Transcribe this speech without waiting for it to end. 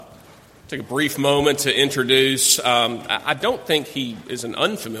Take a brief moment to introduce, I don't think he is an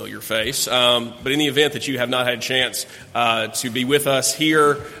unfamiliar face, but in the event that you have not had a chance to be with us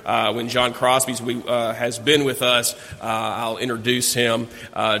here when John Crosby has been with us, I'll introduce him.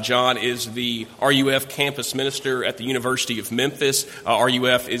 John is the RUF campus minister at the University of Memphis.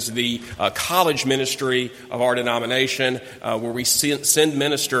 RUF is the college ministry of our denomination where we send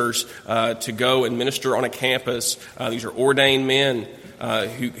ministers to go and minister on a campus. These are ordained men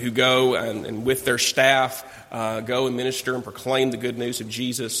who go and with their staff go and minister and proclaim the good news of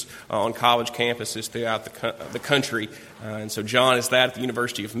Jesus on college campuses throughout the country. And so John is that at the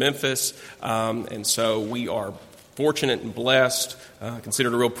University of Memphis. And so we are fortunate and blessed,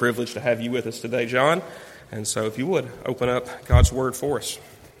 considered a real privilege to have you with us today, John. And so if you would, open up God's Word for us.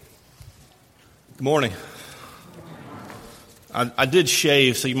 Good morning. I did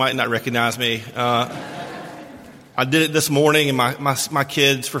shave, so you might not recognize me. I did it this morning, and my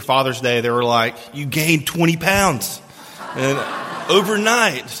kids, for Father's Day, they were like, "You gained 20 pounds and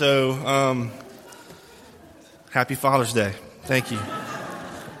overnight." So, happy Father's Day. Thank you.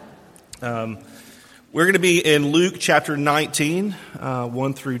 We're going to be in Luke chapter 19,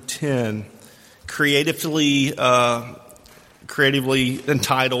 1 through 10, creatively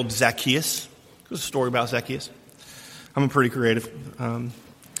entitled Zacchaeus. It was a story about Zacchaeus. I'm pretty creative.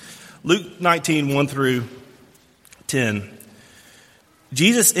 Luke 19, 1 through 10.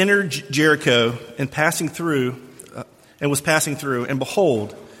 Jesus entered Jericho and was passing through, and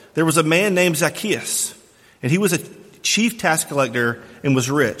behold, there was a man named Zacchaeus, and he was a chief tax collector and was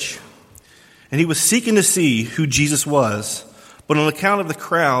rich. And he was seeking to see who Jesus was, but on account of the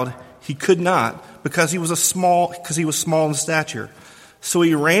crowd, he could not, because he was small in stature. So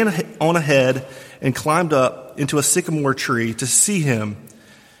he ran on ahead and climbed up into a sycamore tree to see him,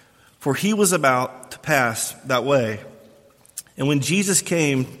 for he was about to pass that way. And when Jesus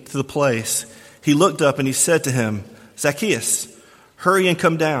came to the place, he looked up and he said to him, "Zacchaeus, hurry and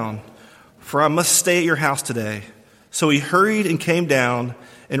come down, for I must stay at your house today." So he hurried and came down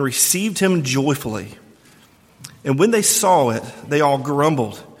and received him joyfully. And when they saw it, they all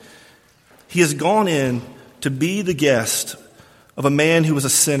grumbled, "He has gone in to be the guest of a man who was a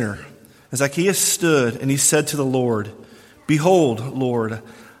sinner." And Zacchaeus stood and he said to the Lord, "Behold, Lord,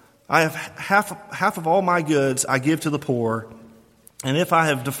 I have half of all my goods I give to the poor, and if I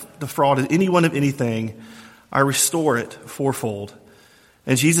have defrauded anyone of anything, I restore it fourfold."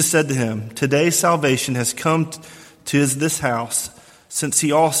 And Jesus said to him, "Today salvation has come to this house, since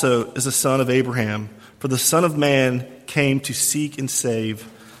he also is a son of Abraham. For the Son of Man came to seek and save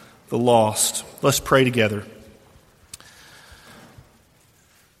the lost." Let's pray together.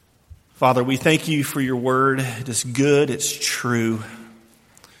 Father, we thank you for your word. It is good, it's true.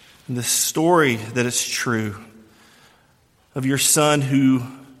 And the story that is true of your son who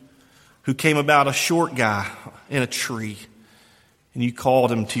came about a short guy in a tree, and you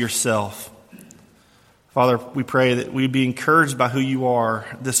called him to yourself. Father, we pray that we'd be encouraged by who you are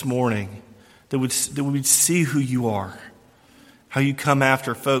this morning, that we'd see who you are, how you come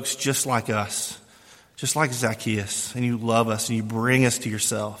after folks just like us, just like Zacchaeus, and you love us and you bring us to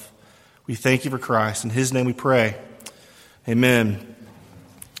yourself. We thank you for Christ. In his name we pray. Amen.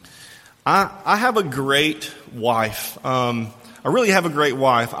 I have a great wife. I really have a great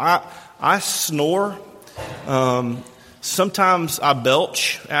wife. I snore. Sometimes I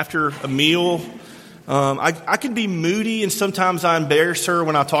belch after a meal. I can be moody, and sometimes I embarrass her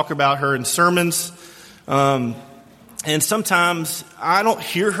when I talk about her in sermons. And sometimes I don't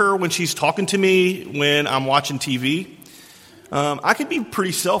hear her when she's talking to me when I'm watching TV. I can be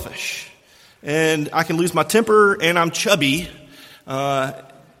pretty selfish, and I can lose my temper, and I'm chubby.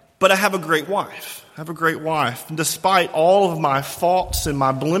 But I have a great wife. And despite all of my faults and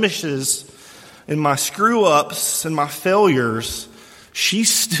my blemishes and my screw-ups and my failures, she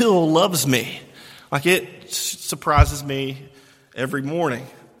still loves me. Like, it surprises me every morning.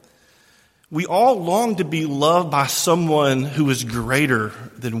 We all long to be loved by someone who is greater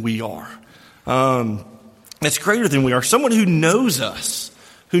than we are. That's greater than we are. Someone who knows us,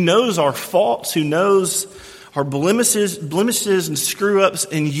 who knows our faults, who knows our blemishes and screw-ups,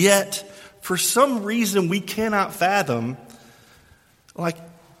 and yet, for some reason we cannot fathom,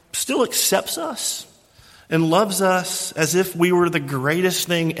 still accepts us and loves us as if we were the greatest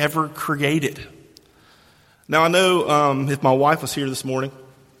thing ever created. Now, I know if my wife was here this morning,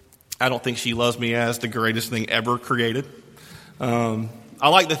 I don't think she loves me as the greatest thing ever created. I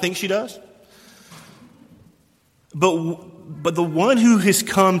like to think she does. But the one who has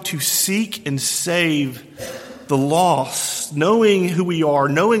come to seek and save the lost, knowing who we are,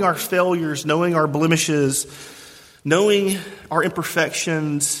 knowing our failures, knowing our blemishes, knowing our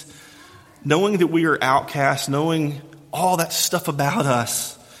imperfections, knowing that we are outcasts, knowing all that stuff about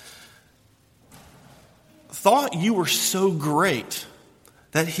us, thought you were so great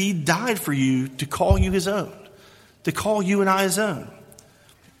that he died for you to call you his own, to call you and I his own.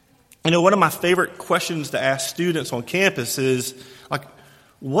 You know, one of my favorite questions to ask students on campus is, like,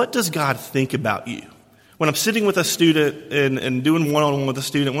 what does God think about you? When I'm sitting with a student and doing one-on-one with a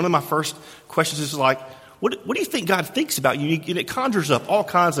student, one of my first questions is like, what do you think God thinks about you? And it conjures up all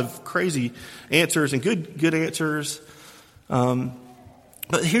kinds of crazy answers and good answers.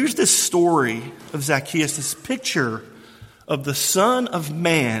 But here's this story of Zacchaeus, this picture of the Son of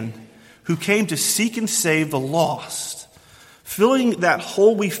Man who came to seek and save the lost, filling that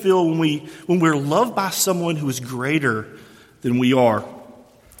hole we feel when we're loved by someone who is greater than we are.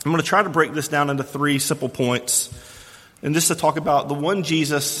 I'm going to try to break this down into 3 simple points, and just to talk about the one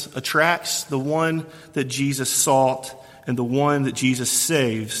Jesus attracts, the one that Jesus sought, and the one that Jesus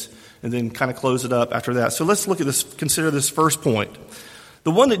saves, and then kind of close it up after that. So let's look at this, consider this first point.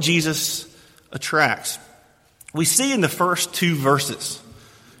 The one that Jesus attracts. We see in the first 2 verses.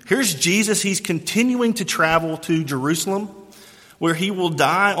 Here's Jesus. He's continuing to travel to Jerusalem, where he will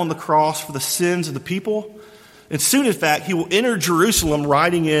die on the cross for the sins of the people. And soon, in fact, he will enter Jerusalem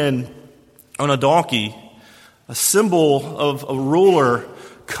riding in on a donkey, a symbol of a ruler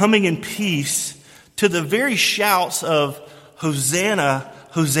coming in peace, to the very shouts of Hosanna,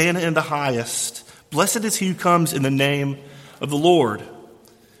 Hosanna in the highest. Blessed is he who comes in the name of the Lord.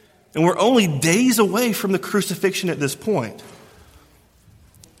 And we're only days away from the crucifixion at this point.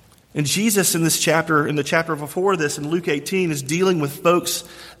 And Jesus in this chapter, in the chapter before this, in Luke 18, is dealing with folks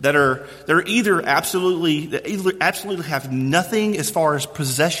that are either absolutely have nothing as far as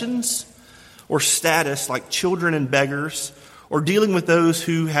possessions or status, like children and beggars, or dealing with those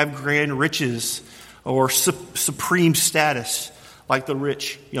who have grand riches or supreme status, like the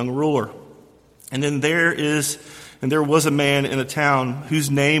rich young ruler. And then there was a man in a town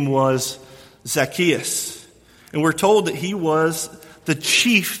whose name was Zacchaeus. And we're told that he was the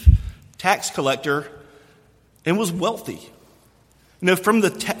chief tax collector and was wealthy. You know, from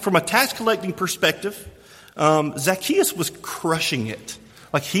a tax collecting perspective, Zacchaeus was crushing it.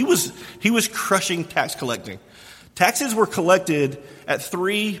 Like he was crushing tax collecting. Taxes were collected at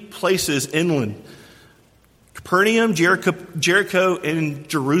 3 places inland: Capernaum, Jericho, and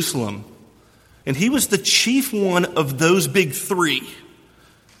Jerusalem. And he was the chief one of those big 3.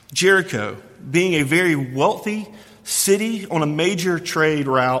 Jericho, being a very wealthy city on a major trade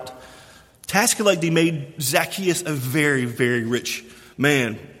route, tax collecting made Zacchaeus a very, very rich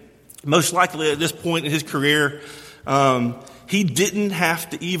man. Most likely at this point in his career, he didn't have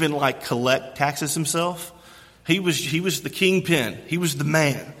to even collect taxes himself. He was the kingpin. He was the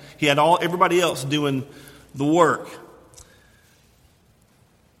man. He had everybody else doing the work.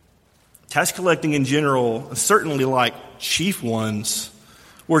 Tax collecting in general, certainly chief ones,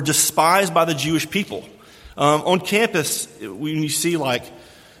 were despised by the Jewish people. On campus, when you see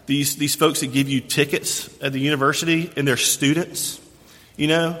these folks that give you tickets at the university and they're students, you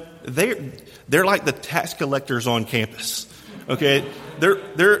know, they're like the tax collectors on campus. Okay,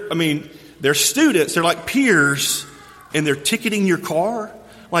 they're students. They're like peers, and they're ticketing your car,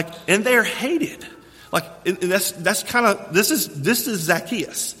 and they're hated. And that's kind of this is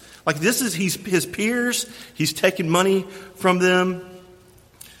Zacchaeus. He's his peers. He's taking money from them.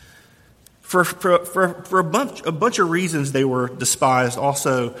 For a bunch of reasons, they were despised.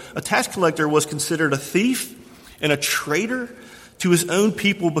 Also, a tax collector was considered a thief and a traitor to his own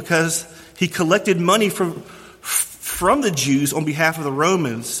people because he collected money from the Jews on behalf of the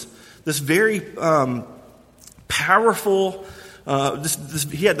Romans. This very powerful.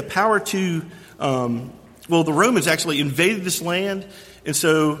 He had the power to. The Romans actually invaded this land, and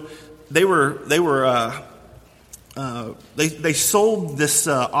so they sold this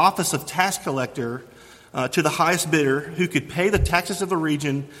office of tax collector to the highest bidder, who could pay the taxes of the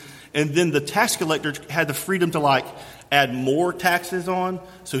region, and then the tax collector had the freedom to add more taxes on,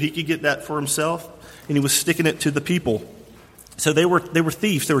 so he could get that for himself, and he was sticking it to the people. So they were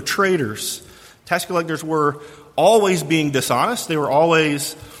thieves, they were traitors. Tax collectors were always being dishonest. They were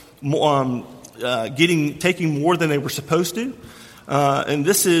always taking more than they were supposed to. And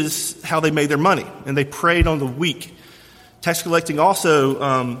this is how they made their money. And they preyed on the weak. Tax collecting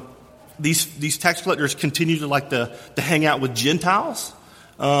also, these tax collectors continue to hang out with Gentiles,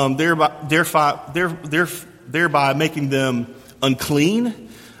 thereby making them unclean,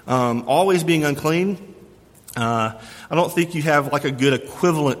 always being unclean. I don't think you have a good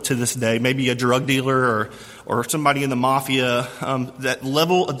equivalent to this day, maybe a drug dealer or somebody in the mafia, that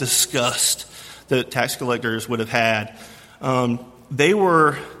level of disgust that tax collectors would have had. They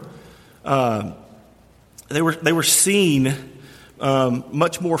were They were seen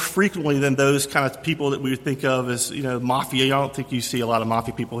much more frequently than those kind of people that we would think of as, mafia. I don't think you see a lot of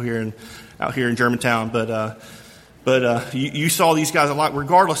mafia people out here in Germantown, but you saw these guys a lot.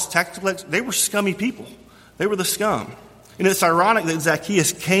 Regardless, tax collectors, they were scummy people. They were the scum. And it's ironic that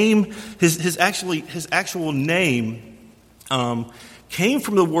Zacchaeus came. His actual name came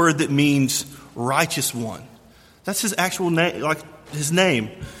from the word that means righteous one. That's his actual name, like his name.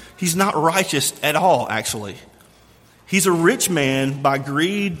 He's not righteous at all, actually. He's a rich man by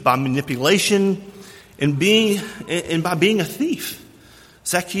greed, by manipulation, and by being a thief.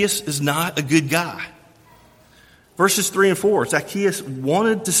 Zacchaeus is not a good guy. Verses 3 and 4, Zacchaeus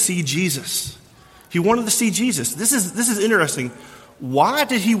wanted to see Jesus. He wanted to see Jesus. This is interesting. Why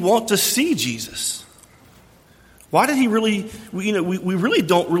did he want to see Jesus? Why did he really? We really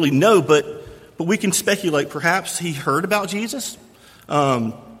don't really know, but we can speculate. Perhaps he heard about Jesus.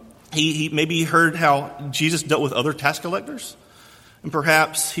 He maybe heard how Jesus dealt with other tax collectors, and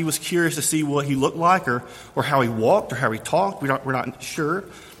perhaps he was curious to see what he looked like, or how he walked, or how he talked. We're not sure.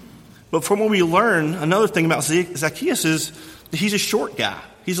 But from what we learn, another thing about Zacchaeus is that he's a short guy.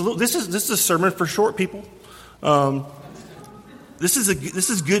 This is a sermon for short people. This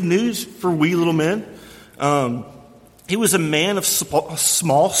is good news for we little men. He was a man of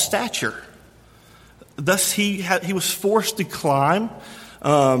small stature. Thus, he was forced to climb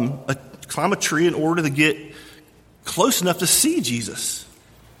a tree in order to get close enough to see Jesus.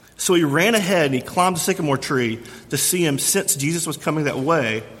 So he ran ahead and he climbed the sycamore tree to see him, since Jesus was coming that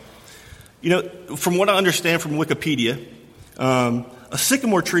way. From what I understand from Wikipedia, a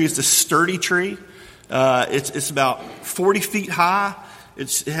sycamore tree is a sturdy tree. It's about 40 feet high.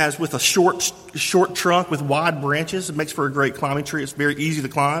 It has with a short trunk with wide branches. It makes for a great climbing tree. It's very easy to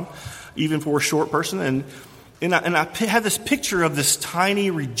climb, even for a short person. And I have this picture of this tiny,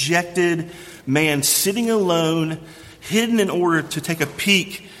 rejected man sitting alone, hidden in order to take a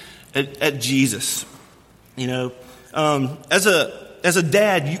peek at Jesus. As a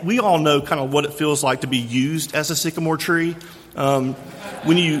dad, we all know kind of what it feels like to be used as a sycamore tree.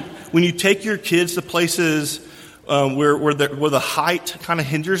 When you take your kids to places where the height kind of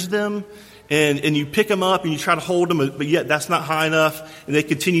hinders them, and you pick them up and you try to hold them, but yet that's not high enough, and they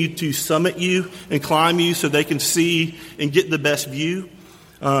continue to summit you and climb you so they can see and get the best view.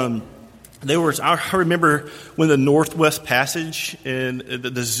 I remember when the Northwest Passage and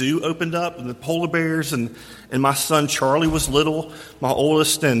the zoo opened up, and the polar bears, and my son Charlie was little, my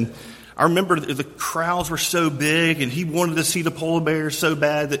oldest, and I remember the crowds were so big, and he wanted to see the polar bears so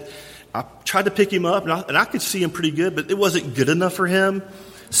bad that I tried to pick him up, and I could see him pretty good, but it wasn't good enough for him.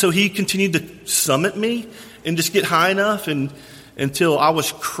 So he continued to summit me and just get high enough until I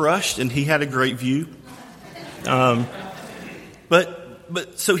was crushed, and he had a great view. But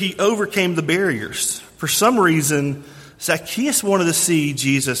so he overcame the barriers. For some reason, Zacchaeus wanted to see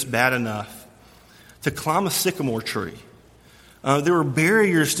Jesus bad enough to climb a sycamore tree. There were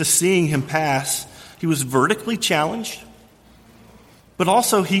barriers to seeing him pass. He was vertically challenged, but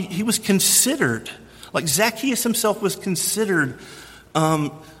also he was considered, like Zacchaeus himself was considered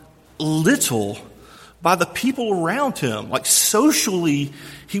little by the people around him. Like socially,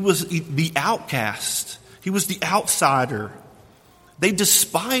 he was the outcast. He was the outsider. They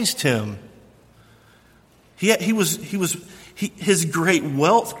despised him. His great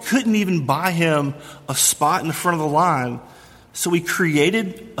wealth couldn't even buy him a spot in the front of the line. So he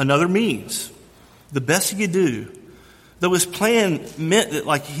created another means, the best he could do. Though his plan meant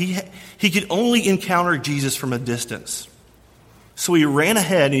that he could only encounter Jesus from a distance. So he ran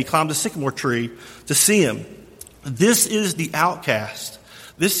ahead and he climbed a sycamore tree to see him. This is the outcast.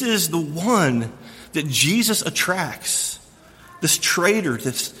 This is the one that Jesus attracts. This traitor,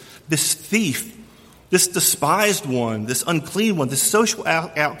 this thief, this despised one, this unclean one, this social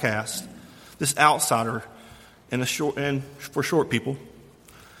outcast, this outsider, and for short people.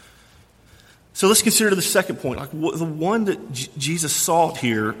 So let's consider the second point, the one that Jesus sought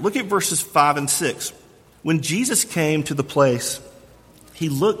here. Look at verses 5 and 6. When Jesus came to the place, he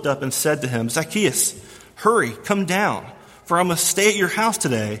looked up and said to him, "Zacchaeus, hurry, come down, for I must stay at your house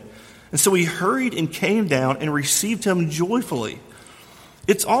today." And so he hurried and came down and received him joyfully.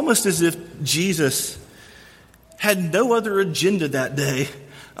 It's almost as if Jesus had no other agenda that day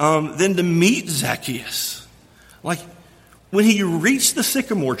than to meet Zacchaeus. Like when he reached the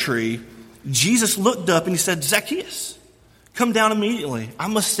sycamore tree, Jesus looked up and he said, "Zacchaeus, come down immediately. I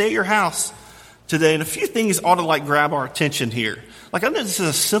must stay at your house today." And a few things ought to grab our attention here. I know this is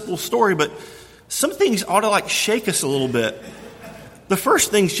a simple story, but some things ought to shake us a little bit. The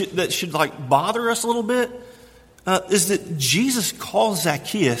first thing that should bother us a little bit is that Jesus calls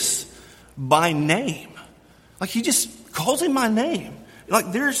Zacchaeus by name. Like he just calls him by name.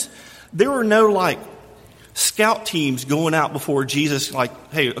 Like there were no like scout teams going out before Jesus, like,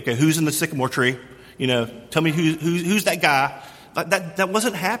 hey, okay, who's in the sycamore tree? Tell me who's that guy. That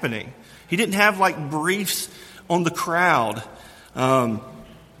wasn't happening. He didn't have like briefs on the crowd. From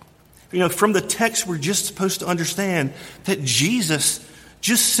the text, we're just supposed to understand that Jesus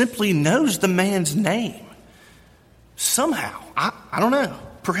just simply knows the man's name. Somehow, I don't know.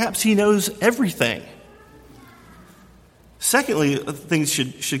 Perhaps he knows everything. Secondly, things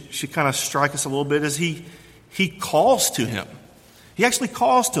should kind of strike us a little bit is he calls to him. He actually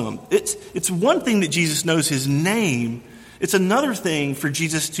calls to him. It's one thing that Jesus knows his name. It's another thing for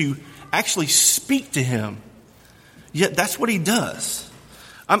Jesus to actually speak to him. Yet that's what he does.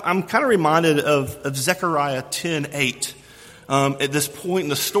 I'm kind of reminded of Zechariah 10:8 at this point in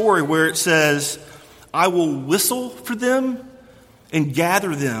the story where it says, I will whistle for them and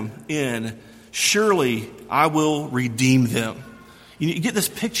gather them in. Surely I will redeem them. You get this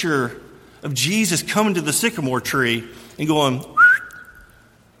picture of Jesus coming to the sycamore tree and going,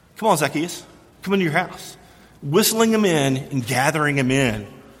 come on, Zacchaeus, come into your house. Whistling him in and gathering him in.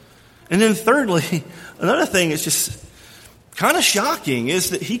 And then thirdly, another thing that's just kind of shocking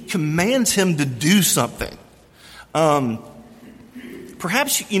is that he commands him to do something.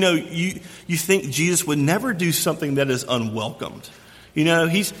 Perhaps, you think Jesus would never do something that is unwelcomed. We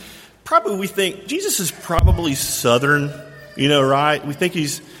think Jesus is probably Southern, right? We think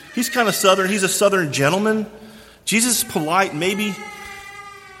he's kind of Southern. He's a Southern gentleman. Jesus is polite, maybe.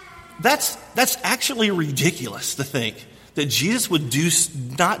 That's actually ridiculous to think that Jesus would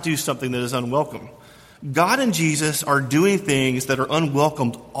not do something that is unwelcome. God and Jesus are doing things that are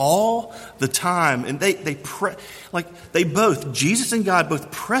unwelcomed all the time, and Jesus and God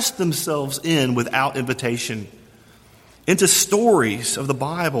both press themselves in without invitation into stories of the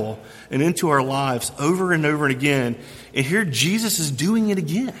Bible and into our lives over and over and again. And here Jesus is doing it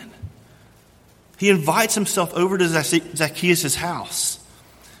again. He invites himself over to Zacchaeus' house.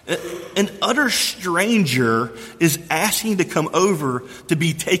 An utter stranger is asking to come over to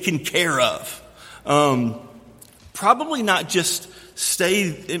be taken care of. Probably not just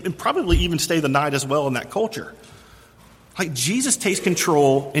stay, and probably even stay the night as well in that culture. Like Jesus takes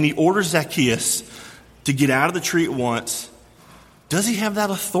control and he orders Zacchaeus to get out of the tree at once. Does he have that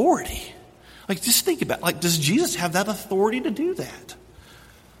authority? Like, just think about it. Does Jesus have that authority to do that?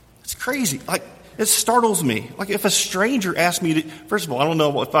 It's crazy. It startles me. If a stranger asked me to, first of all, I don't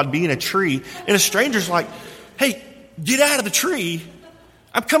know if I'd be in a tree, and a stranger's like, hey, get out of the tree.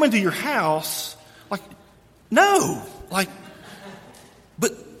 I'm coming to your house. No.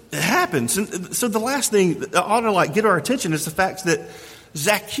 But it happens. And so the last thing that ought to get our attention is the fact that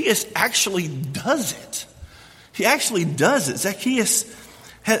Zacchaeus actually does it. He actually does it. Zacchaeus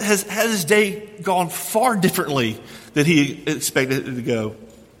has his day gone far differently than he expected it to go.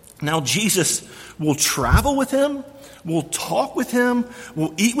 Now Jesus will travel with him, will talk with him,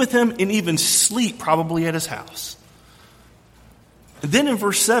 will eat with him, and even sleep probably at his house. And then in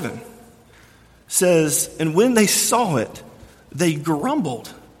verse 7 says, and when they saw it, they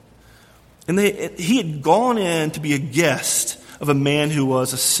grumbled. And he had gone in to be a guest of a man who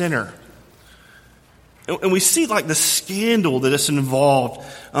was a sinner. And we see the scandal that is involved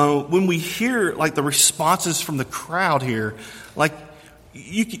when we hear the responses from the crowd here. I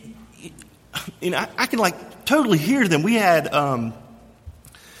can totally hear them. We had a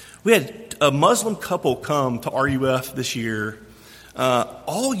Muslim couple come to RUF this year,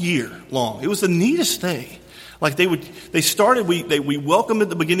 all year long. It was the neatest thing. We welcomed at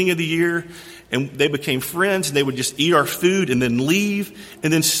the beginning of the year, and they became friends, and they would just eat our food and then leave.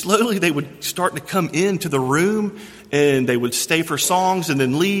 And then slowly they would start to come into the room, and they would stay for songs and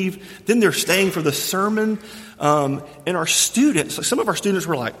then leave. Then they're staying for the sermon. And our students, some of our students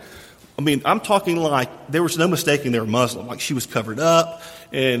were I'm talking there was no mistaking they were Muslim. She was covered up,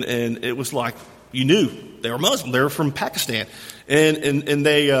 and it was you knew they were Muslim. They were from Pakistan. And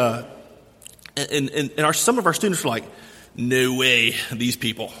they, some of our students were no way, these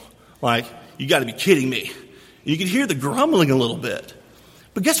people. You got to be kidding me. You could hear the grumbling a little bit.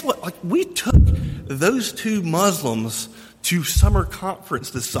 But guess what? We took those two Muslims to summer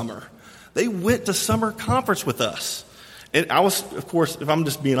conference this summer. They went to summer conference with us. And I was, of course, if I'm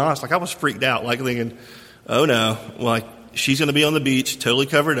just being honest, I was freaked out, thinking, oh no, she's going to be on the beach, totally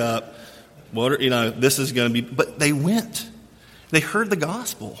covered up. This is going to be, but they went. They heard the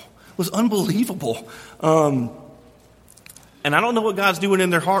gospel. It was unbelievable. And I don't know what God's doing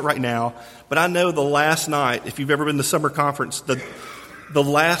in their heart right now, but I know the last night, if you've ever been to summer conference, the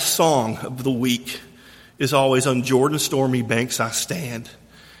last song of the week is always On Jordan Stormy Banks I Stand.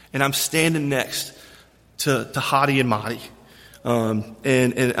 and I'm standing next to Hadi and Mahdi. And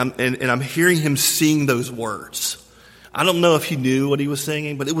I'm hearing him sing those words. I don't know if he knew what he was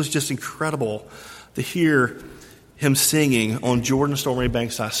singing, but it was just incredible to hear him singing On Jordan Stormy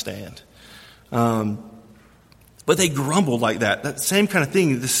Banks I Stand. But they grumbled like that. That same kind of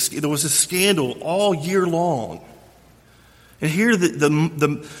thing. There was a scandal all year long. And here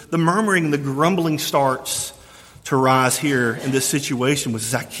the murmuring and the grumbling starts to rise here in this situation with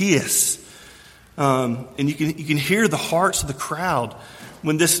Zacchaeus. And you can hear the hearts of the crowd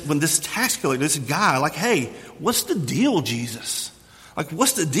when this tax collector, this guy, like, hey, what's the deal, Jesus? Like,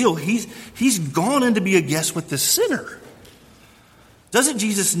 what's the deal? He's gone in to be a guest with this sinner. Doesn't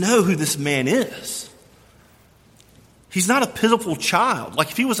Jesus know who this man is? He's not a pitiful child.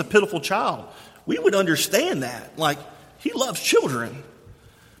 Like, if he was a pitiful child, we would understand that. Like, he loves children,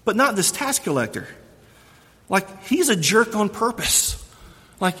 but not this tax collector. Like, he's a jerk on purpose.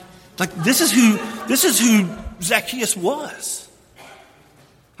 Like this is who Zacchaeus was.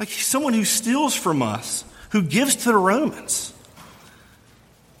 Like, he's someone who steals from us, who gives to the Romans.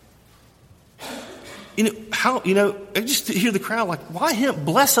 I just hear the crowd like, why him?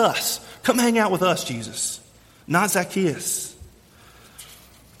 Bless us. Come hang out with us, Jesus. Not Zacchaeus.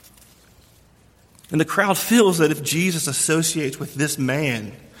 And the crowd feels that if Jesus associates with this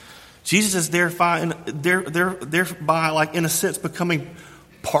man, Jesus is thereby, like, in a sense, becoming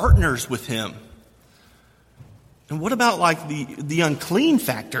partners with him. And what about, like, the unclean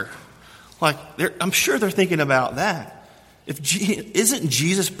factor? Like, I'm sure they're thinking about that. Isn't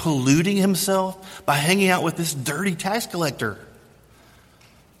Jesus polluting himself by hanging out with this dirty tax collector?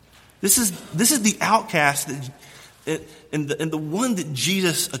 This is the outcast and the one that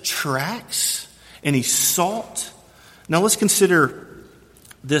Jesus attracts and he sought. Now let's consider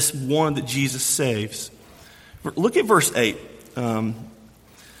this one that Jesus saves. Look at verse 8. It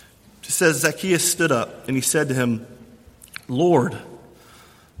says, Zacchaeus stood up and he said to him, Lord,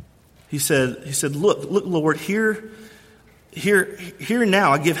 he said, look, Lord, here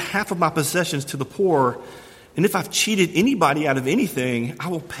now I give half of my possessions to the poor, and if I've cheated anybody out of anything, I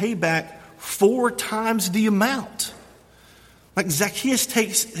will pay back 4 times the amount. Like, Zacchaeus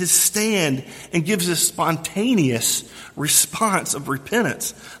takes his stand and gives a spontaneous response of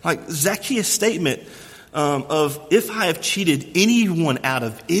repentance. Like, Zacchaeus' statement of, if I have cheated anyone out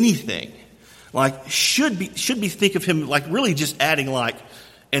of anything, like, should be think of him like really just adding, like,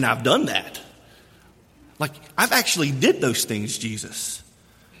 and I've done that. Like, I've actually did those things, Jesus.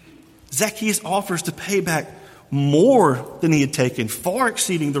 Zacchaeus offers to pay back more than he had taken, far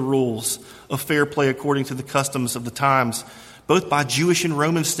exceeding the rules of fair play according to the customs of the times, both by Jewish and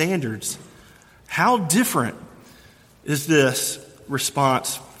Roman standards. How different is this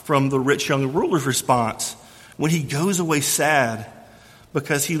response from the rich young ruler's response when he goes away sad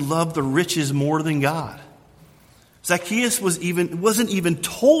because he loved the riches more than God? Zacchaeus wasn't even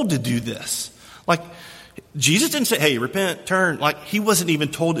told to do this. Like, Jesus didn't say, hey, repent, turn. Like, he wasn't even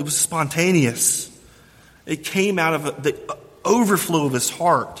told. It was spontaneous. It came out of the overflow of his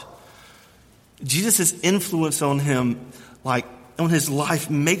heart. Jesus' influence on him, like on his life,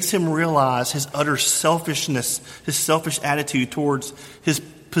 makes him realize his utter selfishness, his selfish attitude towards his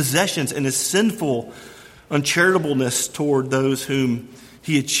possessions, and his sinful uncharitableness toward those whom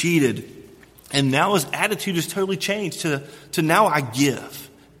he had cheated. And now his attitude is totally changed to now I give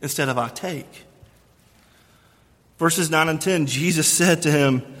instead of I take. Verses 9 and 10, Jesus said to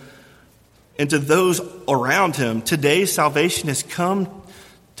him and to those around him, today salvation has come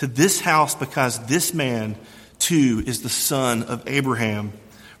to this house because this man too is the son of Abraham.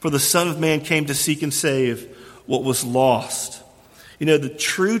 For the Son of Man came to seek and save what was lost. You know, the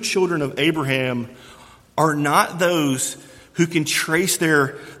true children of Abraham are not those who can trace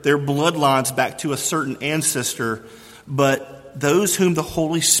their bloodlines back to a certain ancestor, but those whom the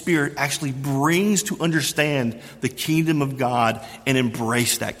Holy Spirit actually brings to understand the kingdom of God and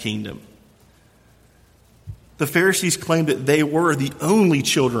embrace that kingdom. The Pharisees claimed that they were the only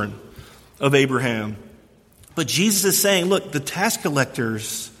children of Abraham. But Jesus is saying, look, the tax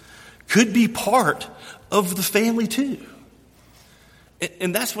collectors could be part of the family too.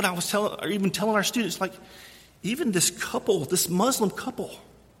 And that's what I was telling our students. Like, even this couple, this Muslim couple,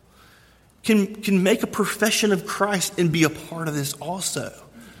 can make a profession of Christ and be a part of this also.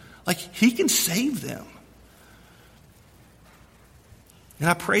 Like, he can save them. And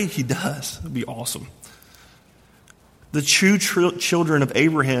I pray he does. It'd be awesome. The true children of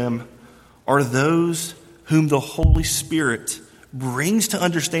Abraham are those whom the Holy Spirit brings to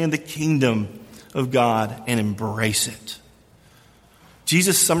understand the kingdom of God and embrace it.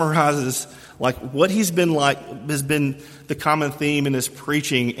 Jesus summarizes Like what he's been like has been the common theme in his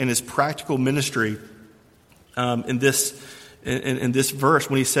preaching and his practical ministry in this verse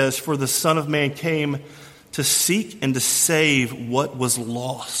when he says, "For the Son of Man came to seek and to save what was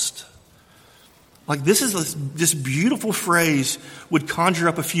lost." Like this beautiful phrase would conjure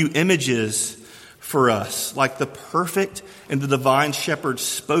up a few images for us, like the perfect and the divine shepherd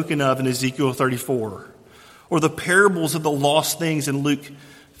spoken of in Ezekiel 34, or the parables of the lost things in Luke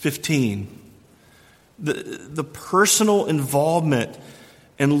 15. The personal involvement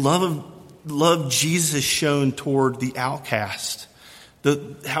and love Jesus has shown toward the outcast.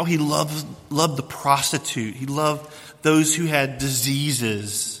 How he loved the prostitute. He loved those who had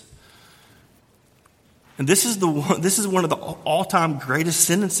diseases. And this is one of the all-time greatest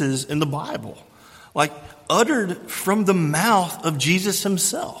sentences in the Bible. Like uttered from the mouth of Jesus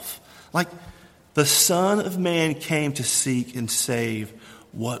himself. Like the Son of Man came to seek and save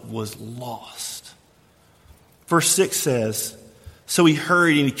what was lost. Verse 6 says, "So he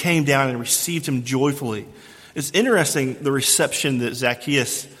hurried and he came down and received him joyfully." It's interesting, the reception that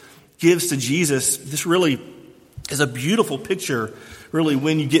Zacchaeus gives to Jesus. This really is a beautiful picture, really,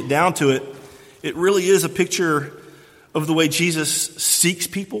 when you get down to it. It really is a picture of the way Jesus seeks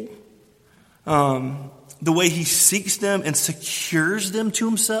people, the way he seeks them and secures them to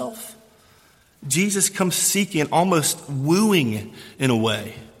himself. Jesus comes seeking, almost wooing in a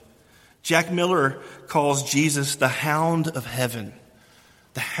way. Jack Miller calls Jesus the hound of heaven.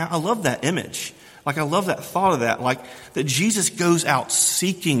 I love that image. Like, I love that thought of that. Like, that Jesus goes out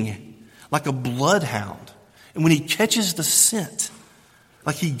seeking like a bloodhound. And when he catches the scent,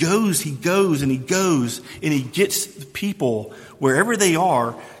 like he goes, and he gets the people wherever they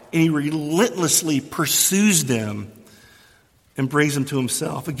are, and he relentlessly pursues them and brings them to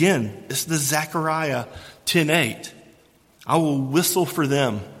himself. Again, it's the Zechariah 10:8. "I will whistle for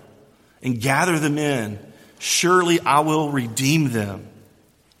them and gather them in. Surely I will redeem them."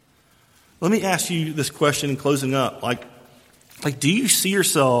 Let me ask you this question in closing up. Like, do you see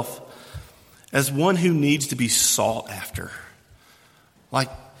yourself as one who needs to be sought after? Like,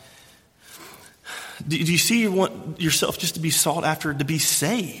 do you see yourself just to be sought after, to be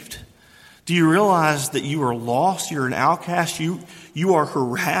saved? Do you realize that you are lost, you're an outcast, you are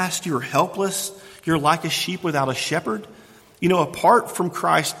harassed, you're helpless, you're like a sheep without a shepherd? You know, apart from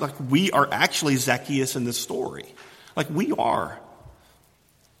Christ, like we are actually Zacchaeus in this story. Like we are.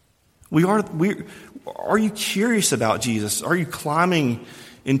 Are you curious about Jesus? Are you climbing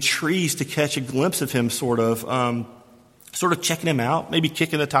in trees to catch a glimpse of him, sort of checking him out, maybe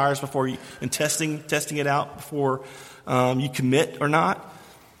kicking the tires before you, and testing it out before you commit or not?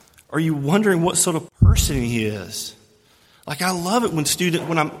 Are you wondering what sort of person he is? Like, I love it when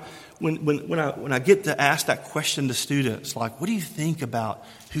I get to ask that question to students, like, what do you think about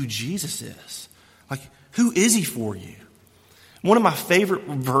who Jesus is? Like, who is he for you? One of my favorite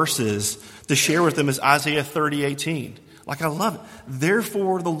verses to share with them is Isaiah 30:18. Like, I love it.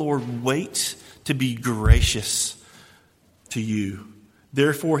 "Therefore the Lord waits to be gracious to you.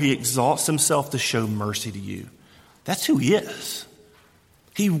 Therefore he exalts himself to show mercy to you." That's who he is.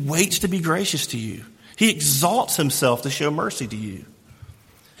 He waits to be gracious to you. He exalts himself to show mercy to you.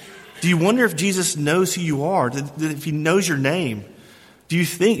 Do you wonder if Jesus knows who you are? That if he knows your name? Do you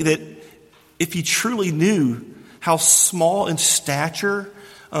think that if he truly knew how small in stature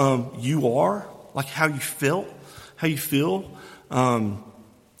you are, like how you feel,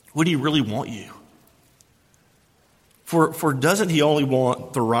 would he really want you? For doesn't he only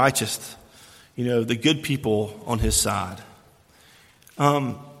want the righteous, the good people on his side?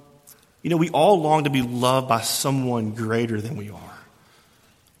 We all long to be loved by someone greater than we are.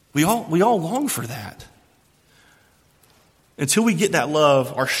 We all long for that. Until we get that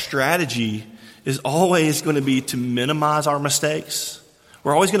love, our strategy is always going to be to minimize our mistakes.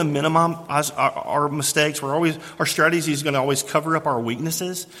 We're always going to minimize our mistakes. Our strategy is going to always cover up our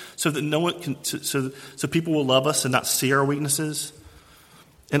weaknesses so that no one can, so people will love us and not see our weaknesses.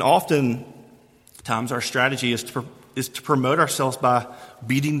 And oftentimes our strategy is to promote ourselves by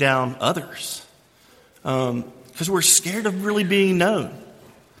beating down others, because we're scared of really being known.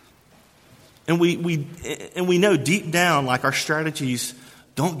 And we know deep down, like, our strategies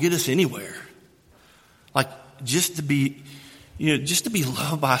don't get us anywhere. Like, just to be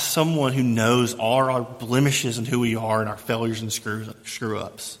loved by someone who knows all our blemishes and who we are and our failures and screw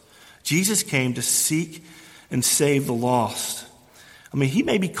ups. Jesus came to seek and save the lost. I mean, he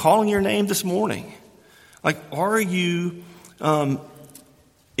may be calling your name this morning. Like, are you in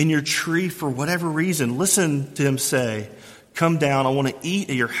your tree for whatever reason? Listen to him say, "Come down, I want to eat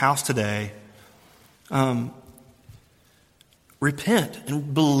at your house today." Repent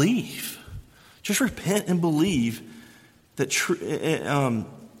and believe. Just repent and believe that who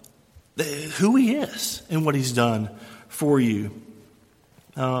he is and what he's done for you.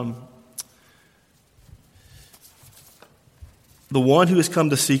 The one who has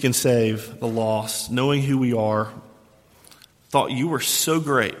come to seek and save the lost, knowing who we are, thought you were so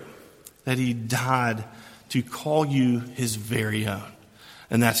great that he died to call you his very own.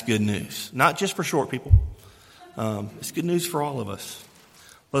 And that's good news. Not just for short people. It's good news for all of us.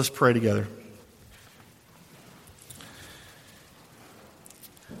 Let us pray together.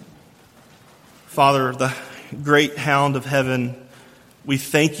 Father, the great hound of heaven, we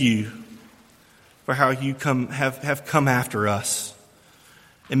thank you for how you have come after us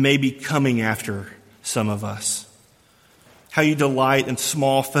and may be coming after some of us. How you delight in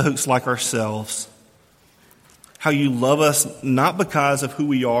small folks like ourselves. How you love us not because of who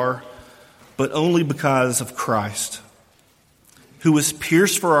we are, but only because of Christ, who was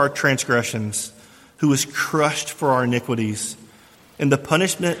pierced for our transgressions, who was crushed for our iniquities. And the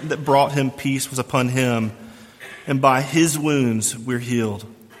punishment that brought him peace was upon him, and by his wounds we're healed.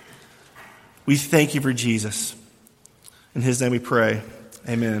 We thank you for Jesus. In his name we pray.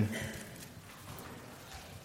 Amen.